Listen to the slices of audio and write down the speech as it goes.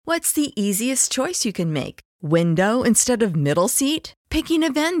What's the easiest choice you can make? Window instead of middle seat? Picking a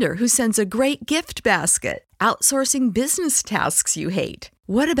vendor who sends a great gift basket? Outsourcing business tasks you hate?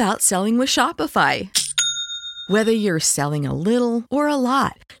 What about selling with Shopify? Whether you're selling a little or a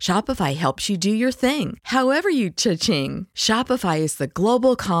lot, Shopify helps you do your thing, however you cha-ching. Shopify is the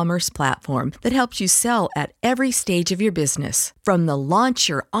global commerce platform that helps you sell at every stage of your business. From the launch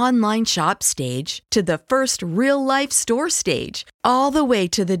your online shop stage to the first real-life store stage, all the way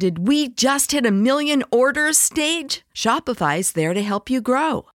to the did we just hit a million orders stage. Shopify's there to help you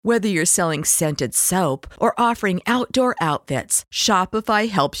grow. Whether you're selling scented soap or offering outdoor outfits, Shopify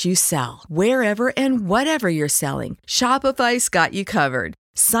helps you sell. Wherever and whatever you're selling, Shopify's got you covered.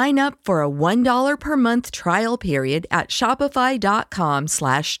 Sign up for a $1 per month trial period at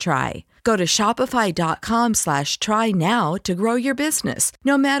shopify.com/try. Go to shopify.com/try now to grow your business,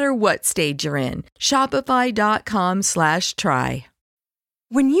 no matter what stage you're in. Shopify.com/try.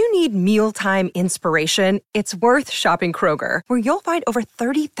 When you need mealtime inspiration, it's worth shopping Kroger, where you'll find over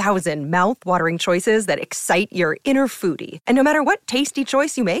 30,000 mouth-watering choices that excite your inner foodie. And no matter what tasty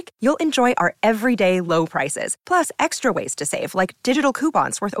choice you make, you'll enjoy our everyday low prices, plus extra ways to save, like digital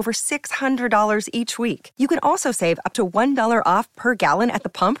coupons worth over $600 each week. You can also save up to $1 off per gallon at the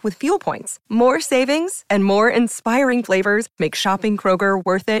pump with fuel points. More savings and more inspiring flavors make shopping Kroger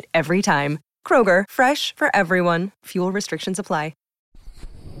worth it every time. Kroger, fresh for everyone. Fuel restrictions apply.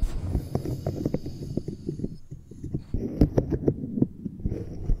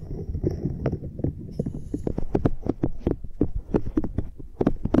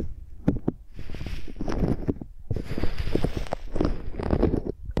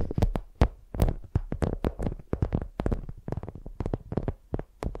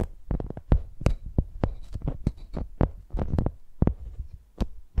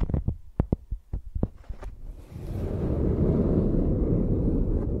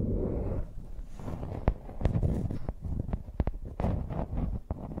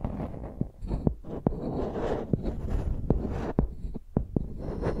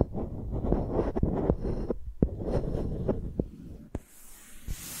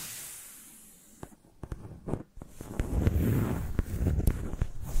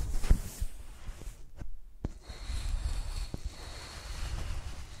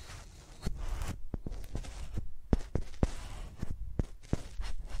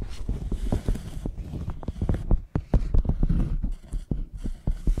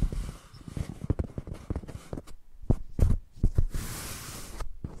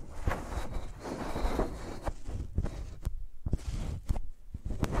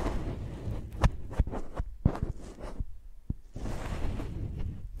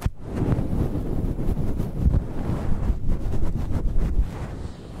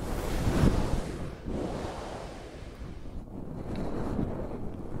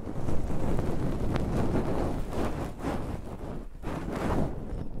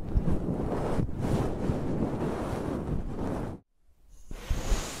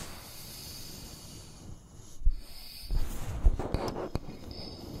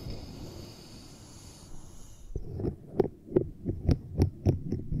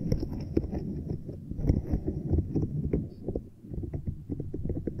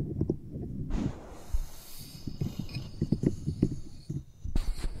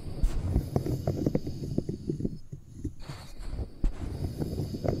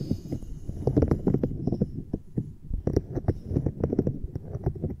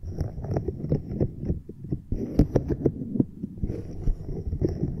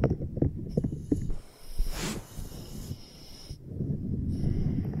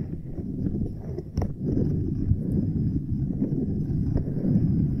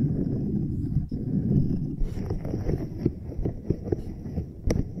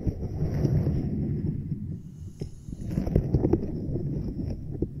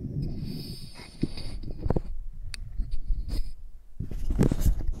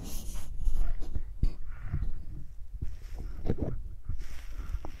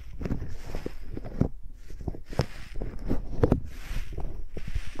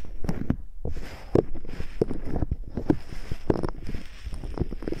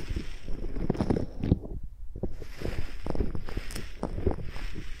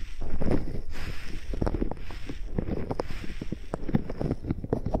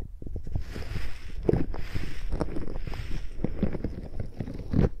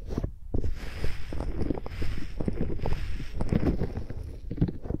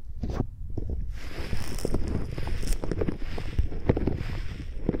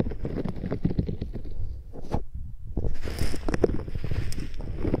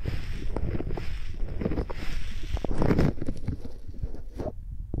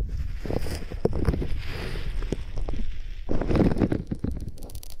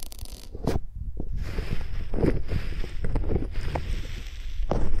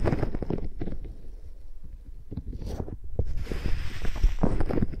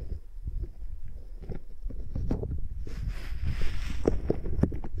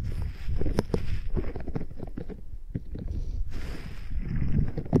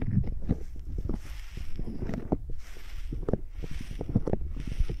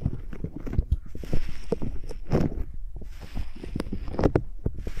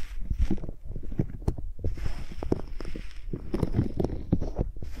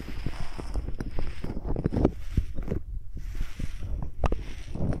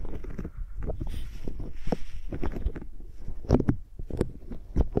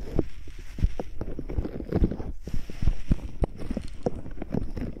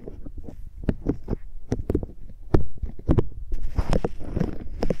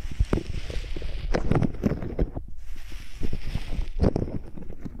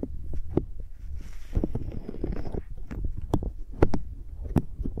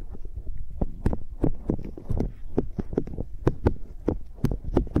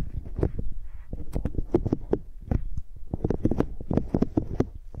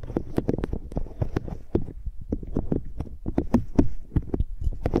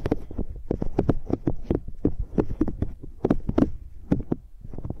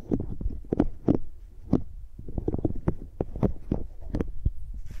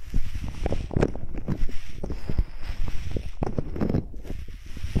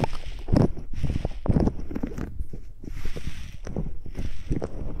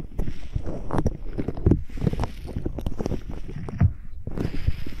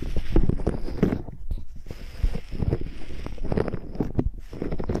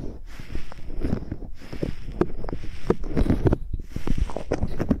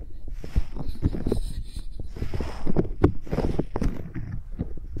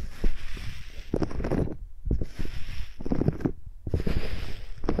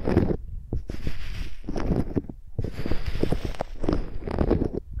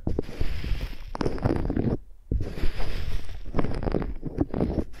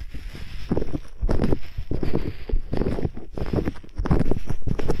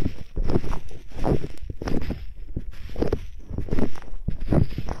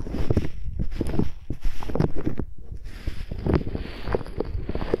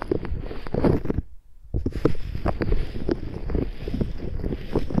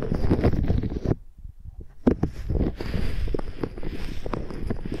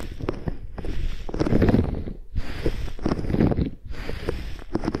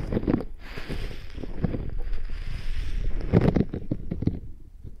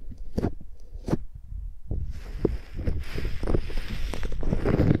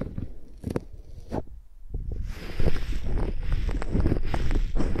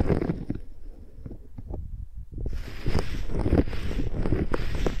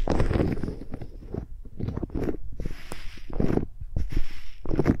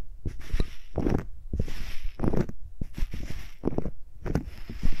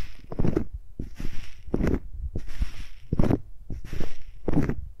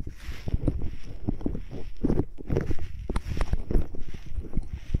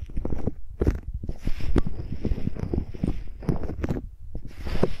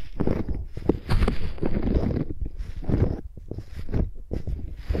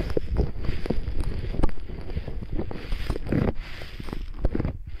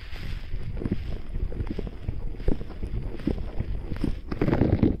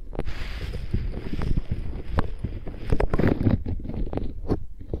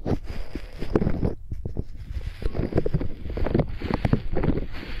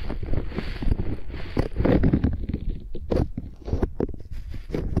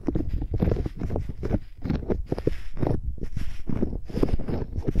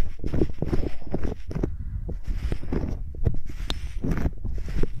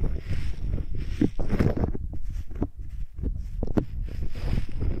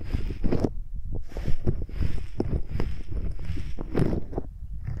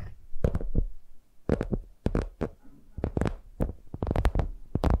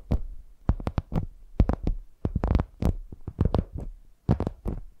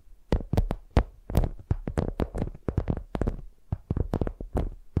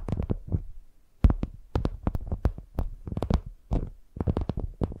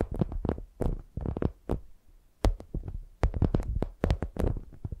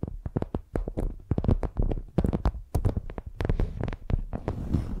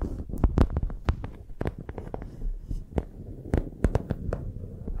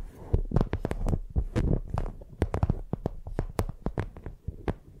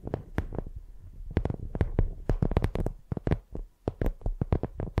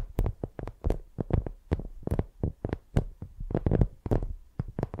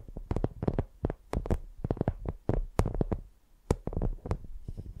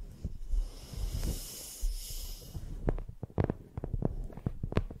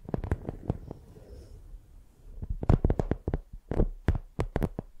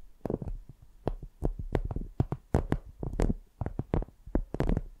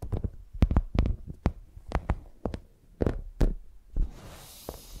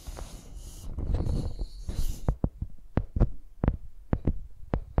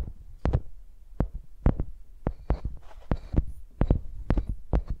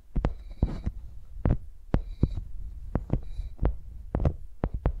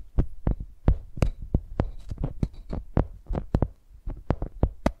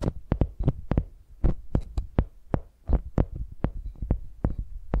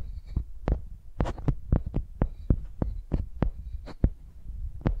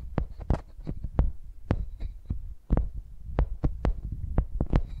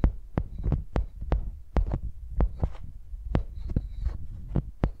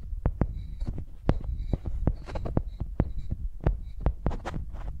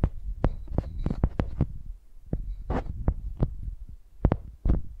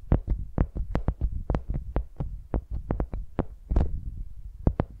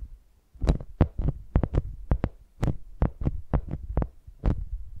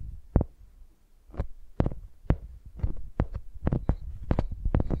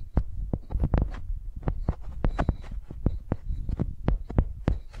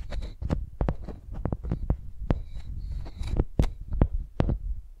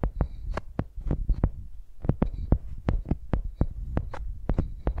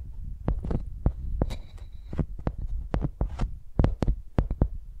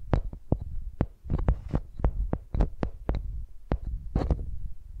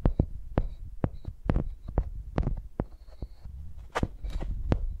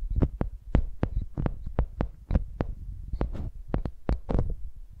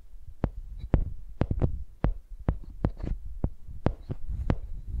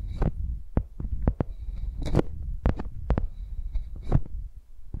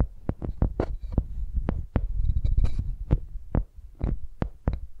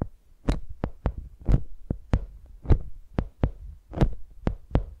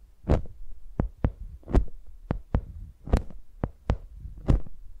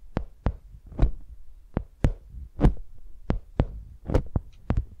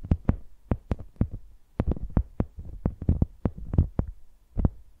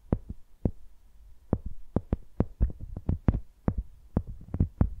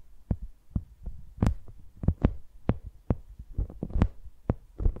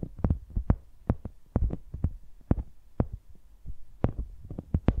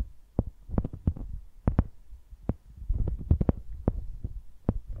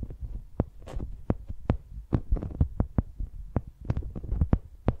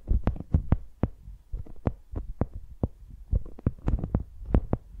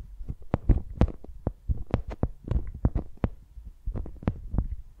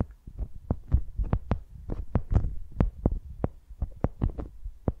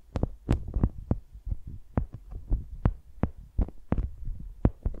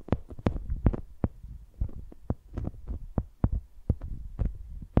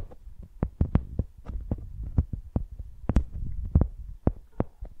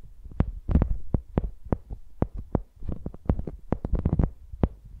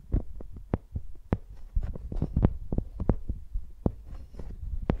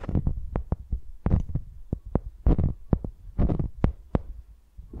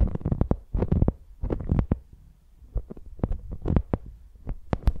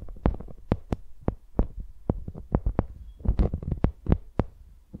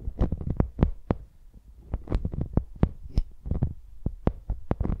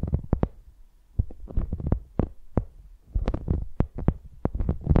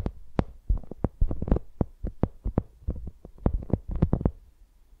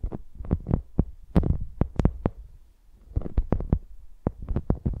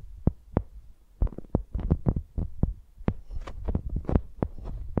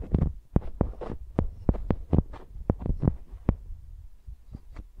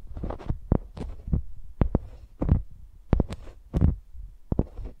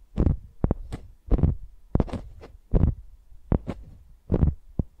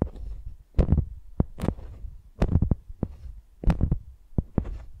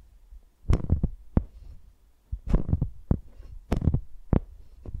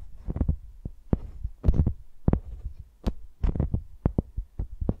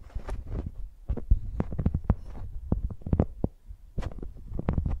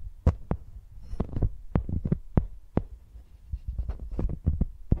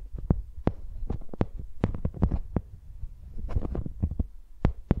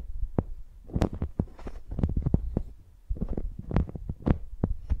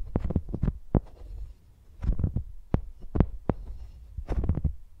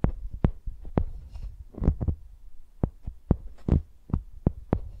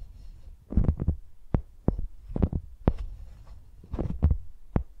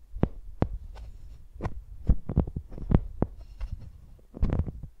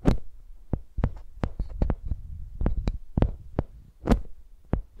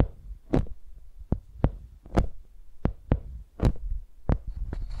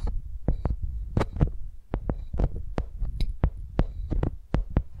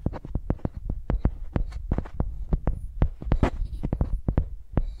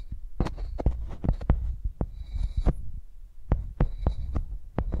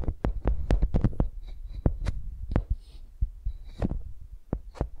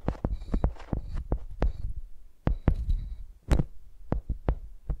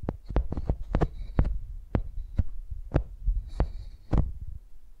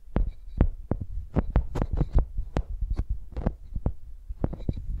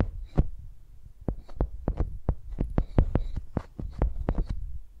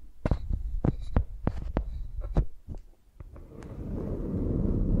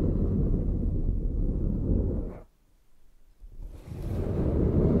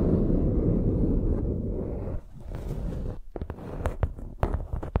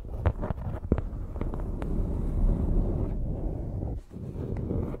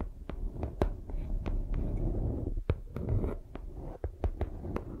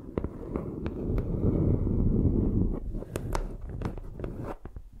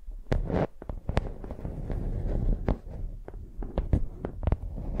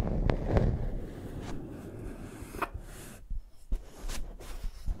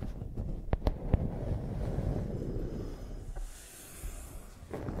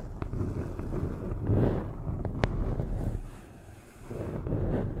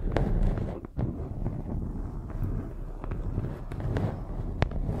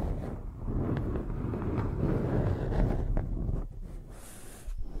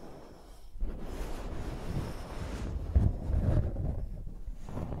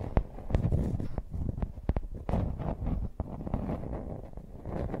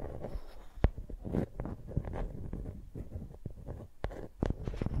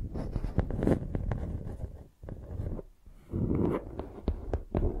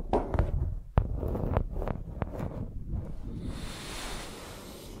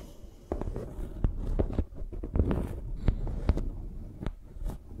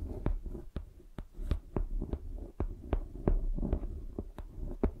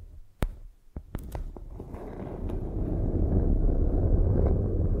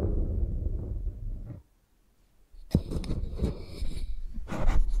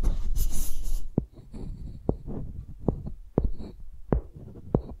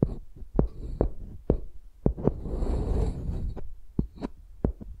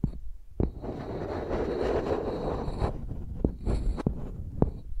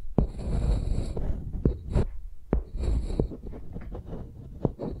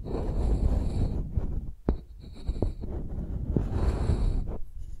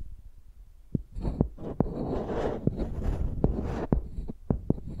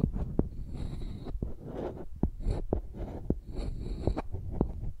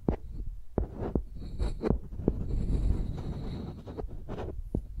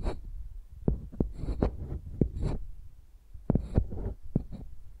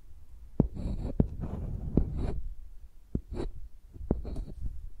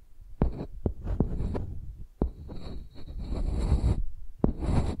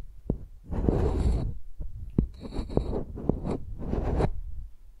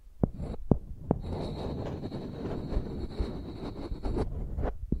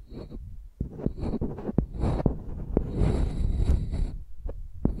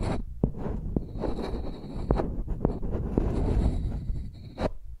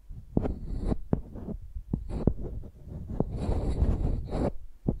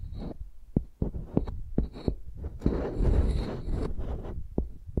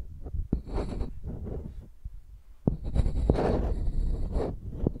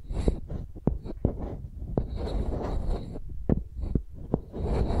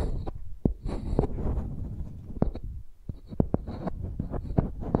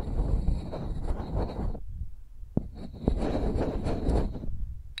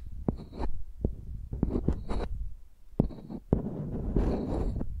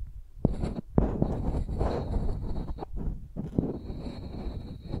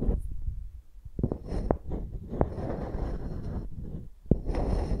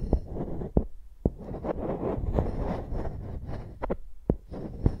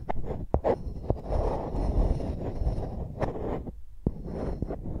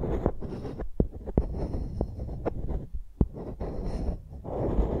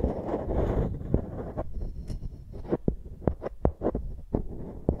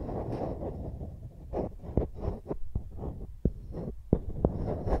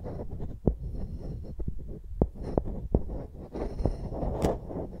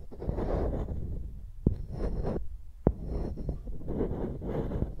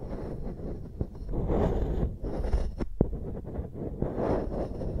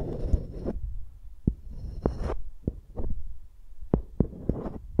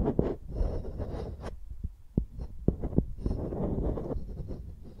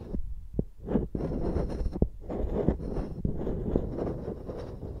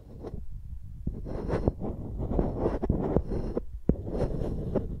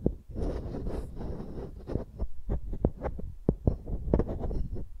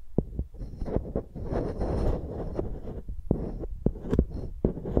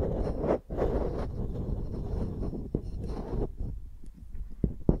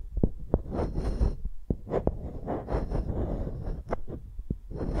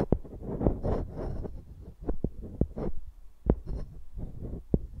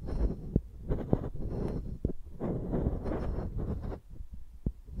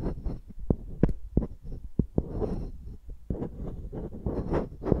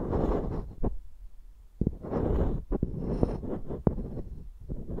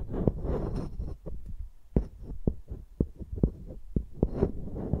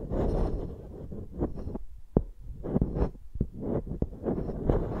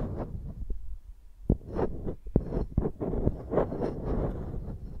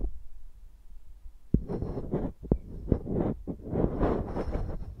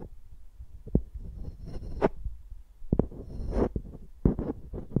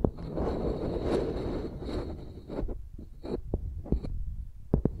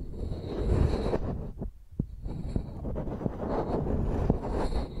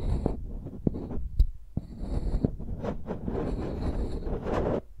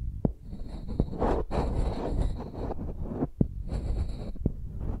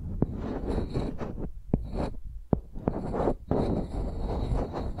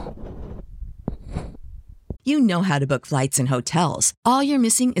 You know how to book flights and hotels. All you're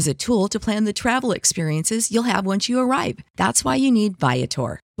missing is a tool to plan the travel experiences you'll have once you arrive. That's why you need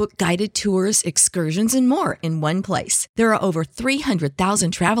Viator. Book guided tours, excursions, and more in one place. There are over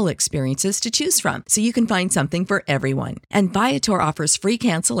 300,000 travel experiences to choose from, so you can find something for everyone. And Viator offers free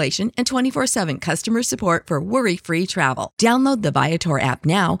cancellation and 24/7 customer support for worry-free travel. Download the Viator app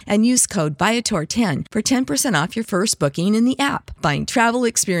now and use code Viator10 for 10% off your first booking in the app. Find travel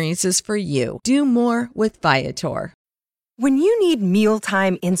experiences for you. Do more with Viator. When you need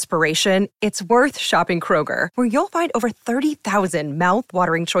mealtime inspiration, it's worth shopping Kroger, where you'll find over 30,000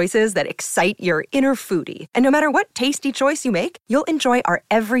 mouth-watering choices that excite your inner foodie. And no matter what tasty choice you make, you'll enjoy our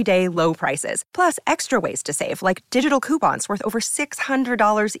everyday low prices, plus extra ways to save, like digital coupons worth over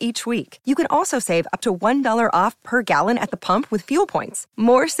 $600 each week. You can also save up to $1 off per gallon at the pump with fuel points.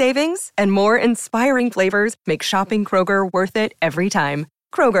 More savings and more inspiring flavors make shopping Kroger worth it every time.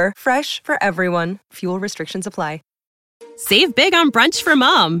 Kroger, fresh for everyone. Fuel restrictions apply. Save big on brunch for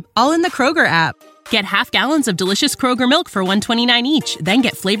mom, all in the Kroger app. Get half gallons of delicious Kroger milk for $1.29 each. Then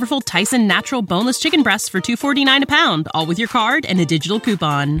get flavorful Tyson natural boneless chicken breasts for $2.49 a pound, all with your card and a digital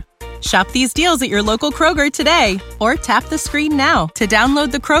coupon. Shop these deals at your local Kroger today, or tap the screen now to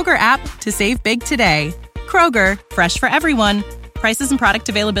download the Kroger app to save big today. Kroger, fresh for everyone. Prices and product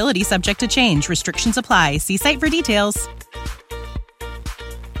availability subject to change. Restrictions apply. See site for details.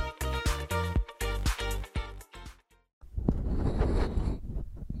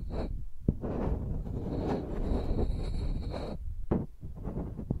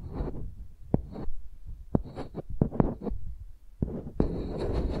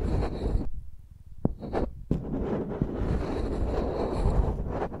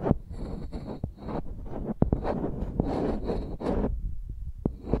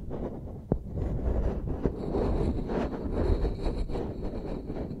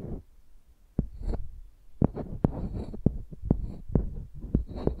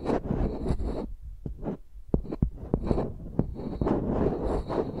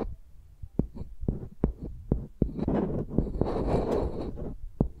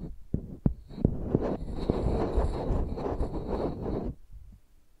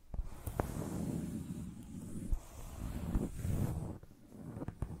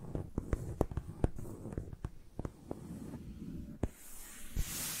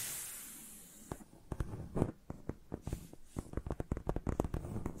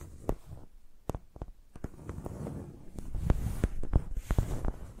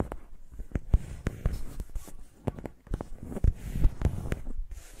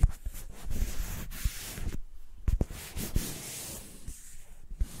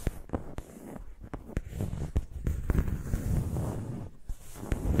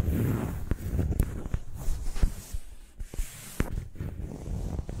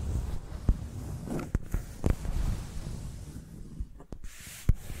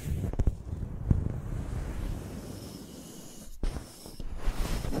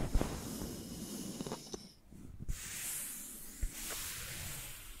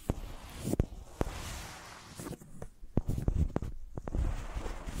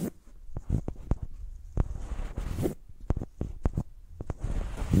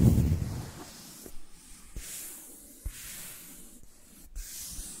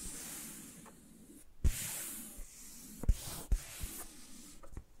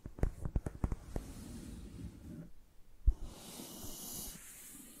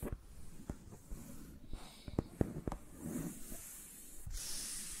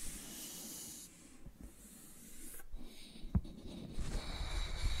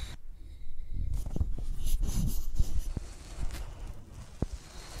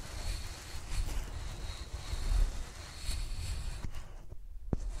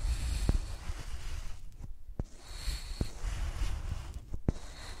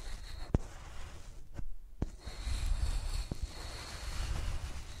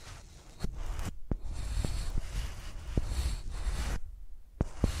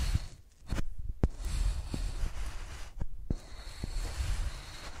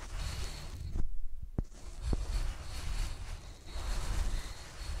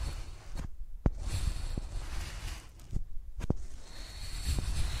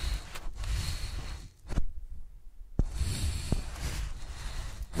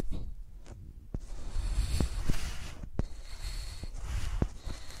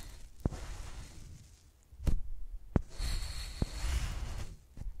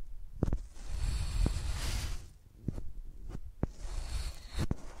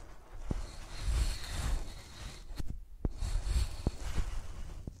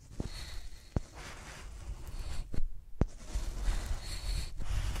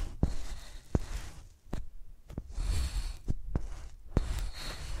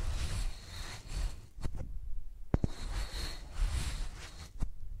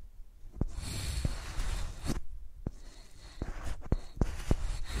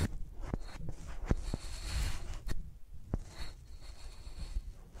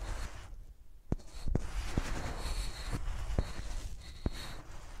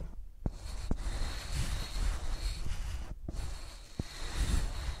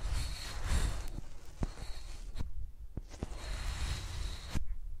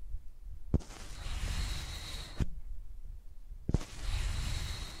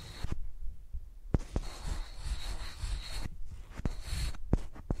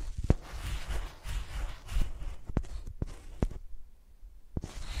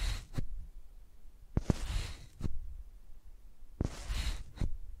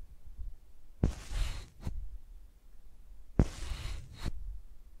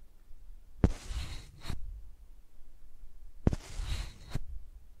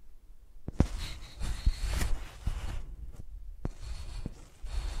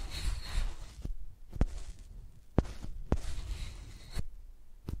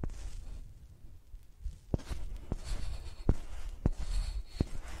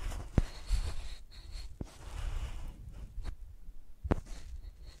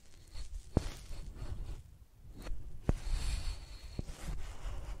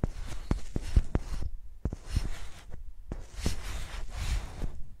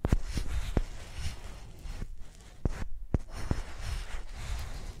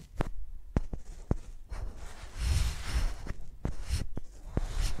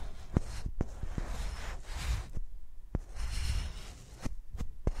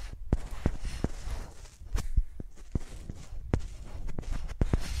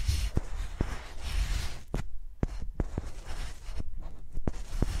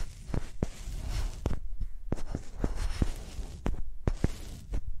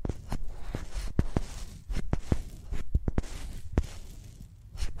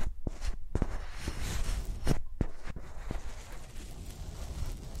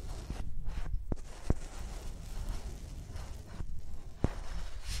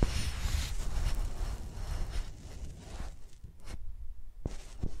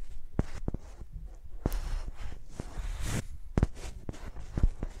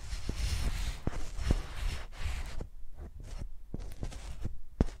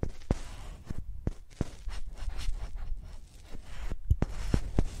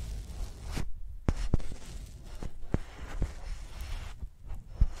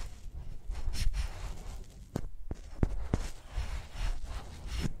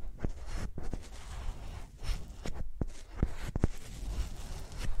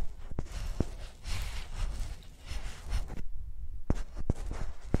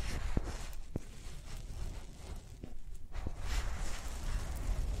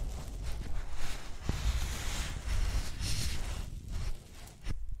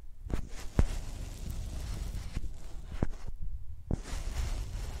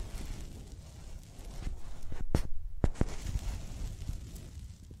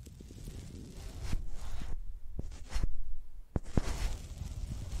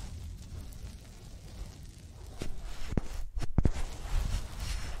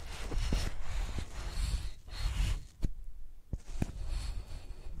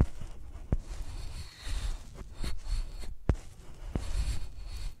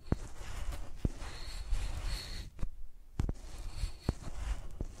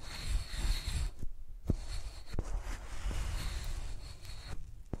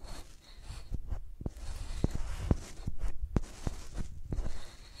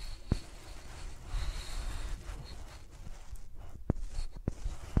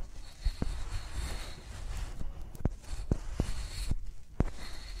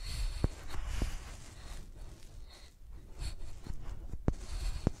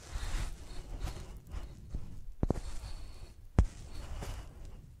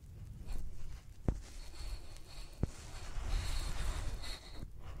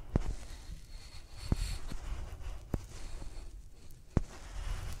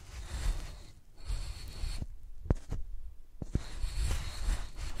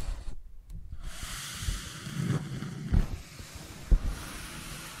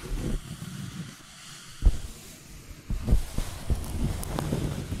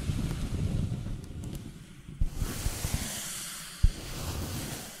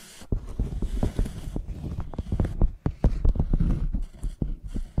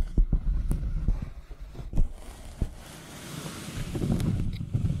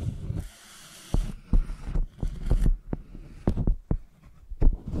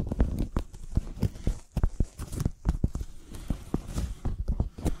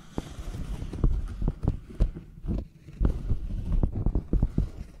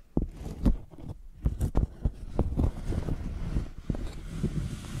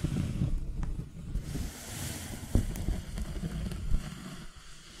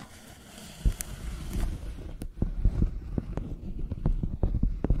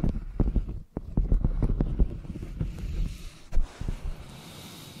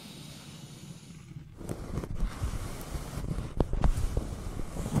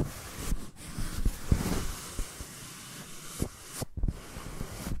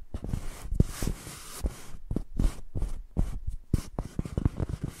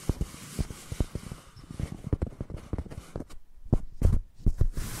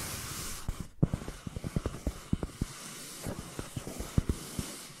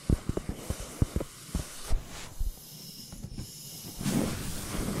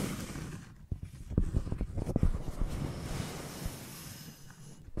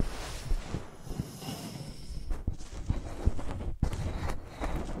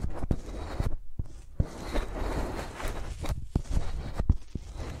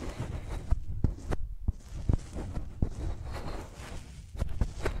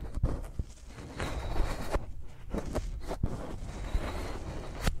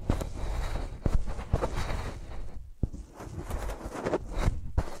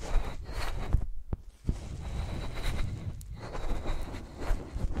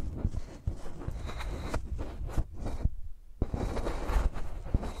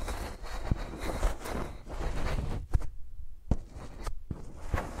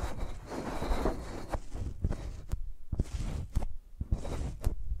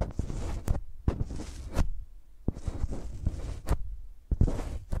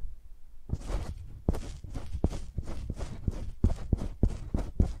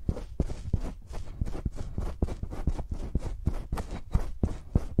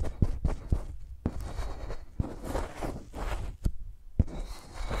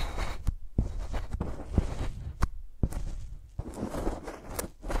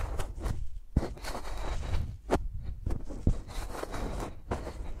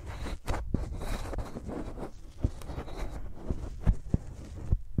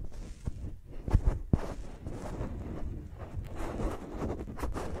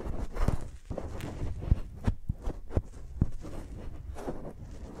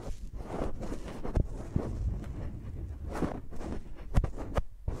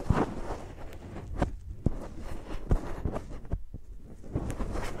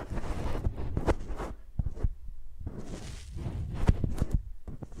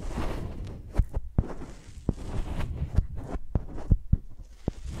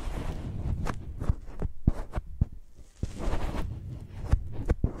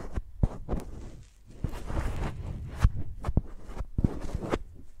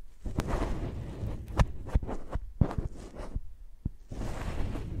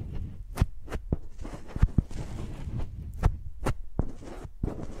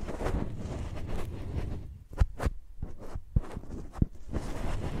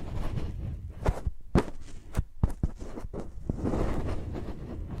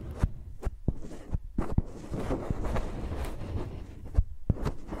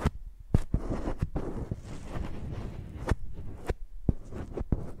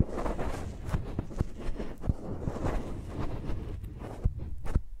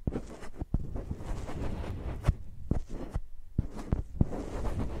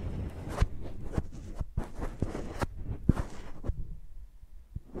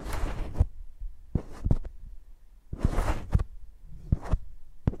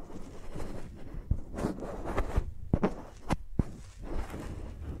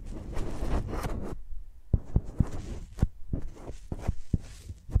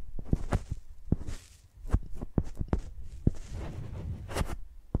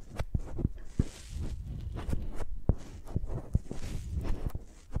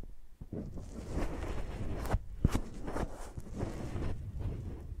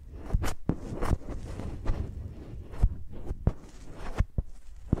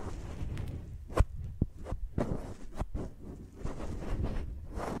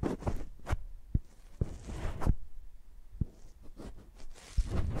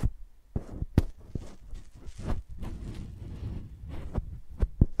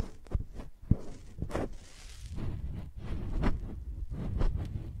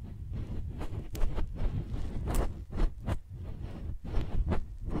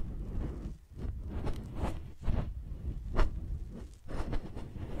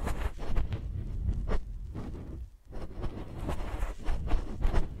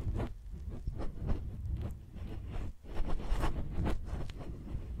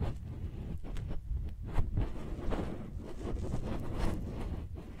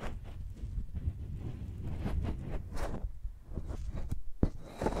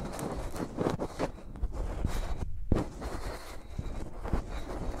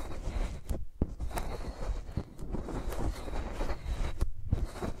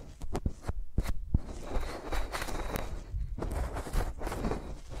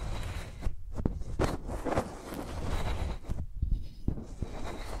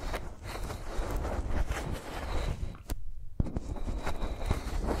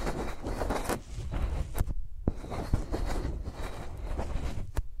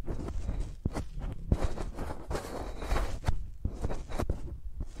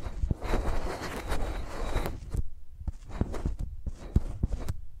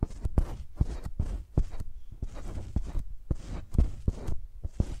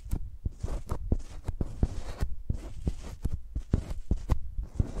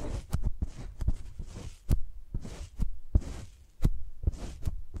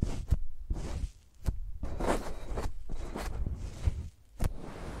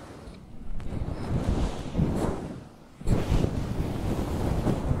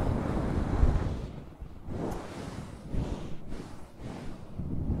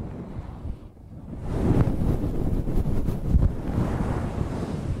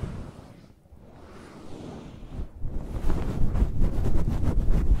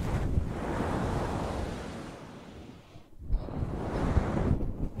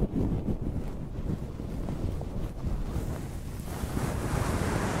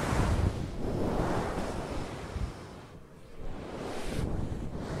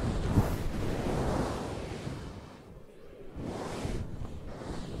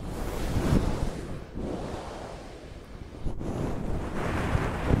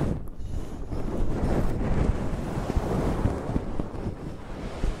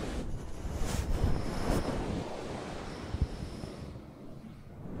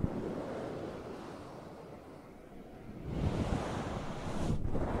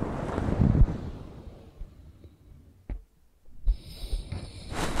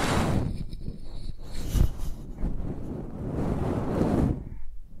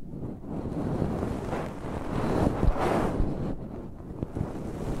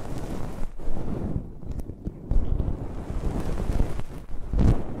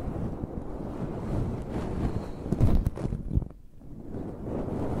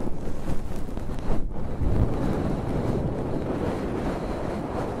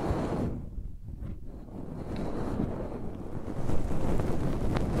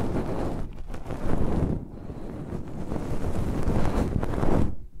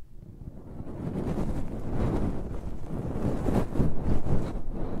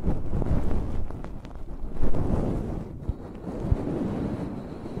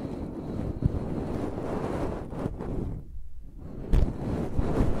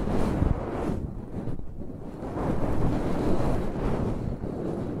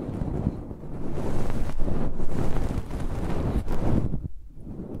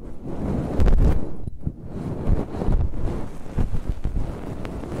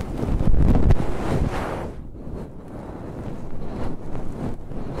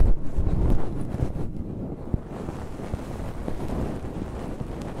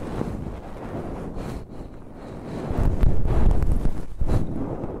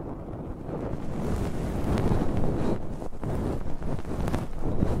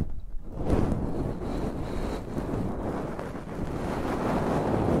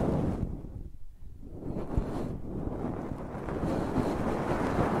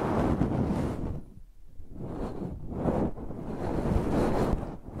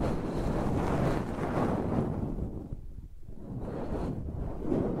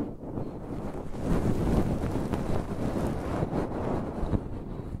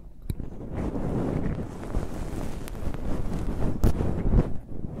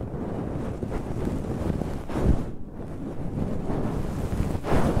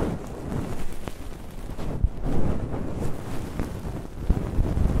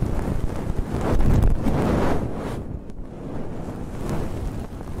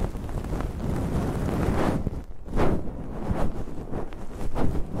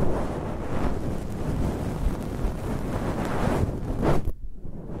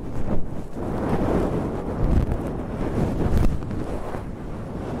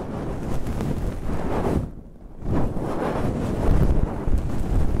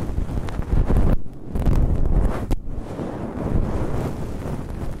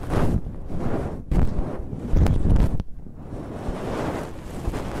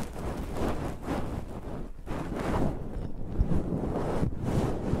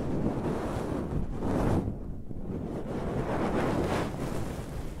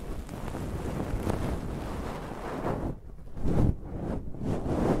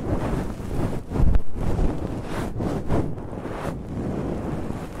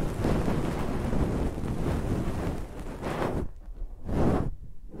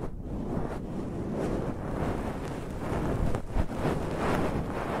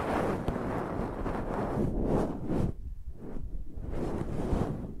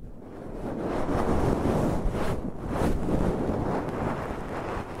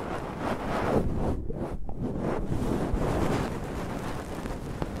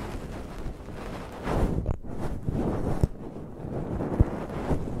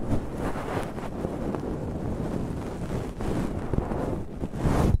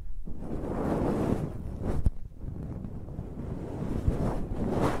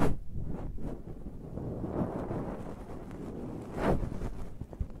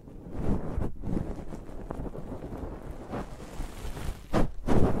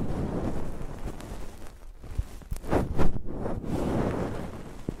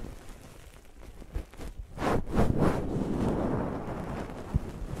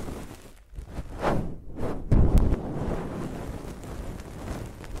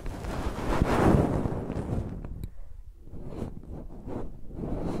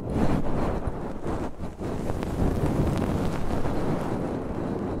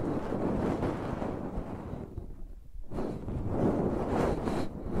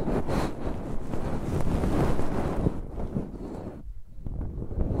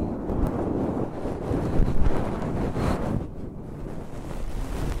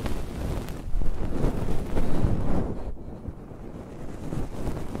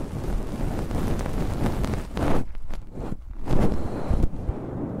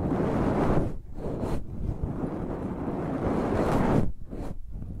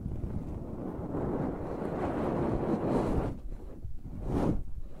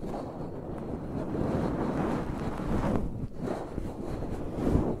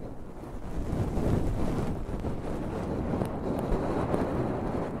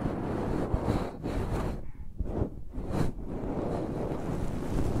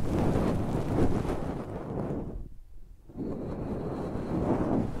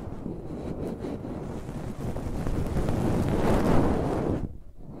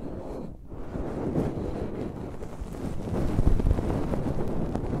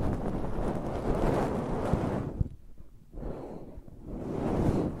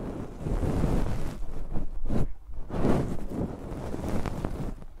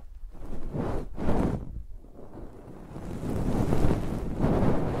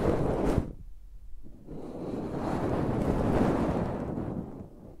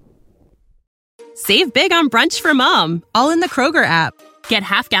 Save big on brunch for mom, all in the Kroger app. Get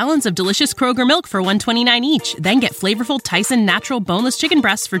half gallons of delicious Kroger milk for $1.29 each. Then get flavorful Tyson natural boneless chicken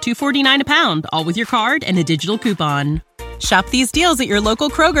breasts for $2.49 a pound, all with your card and a digital coupon. Shop these deals at your local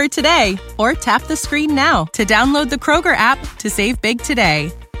Kroger today, or tap the screen now to download the Kroger app to save big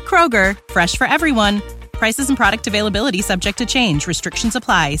today. Kroger, fresh for everyone. Prices and product availability subject to change. Restrictions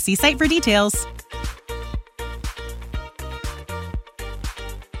apply. See site for details.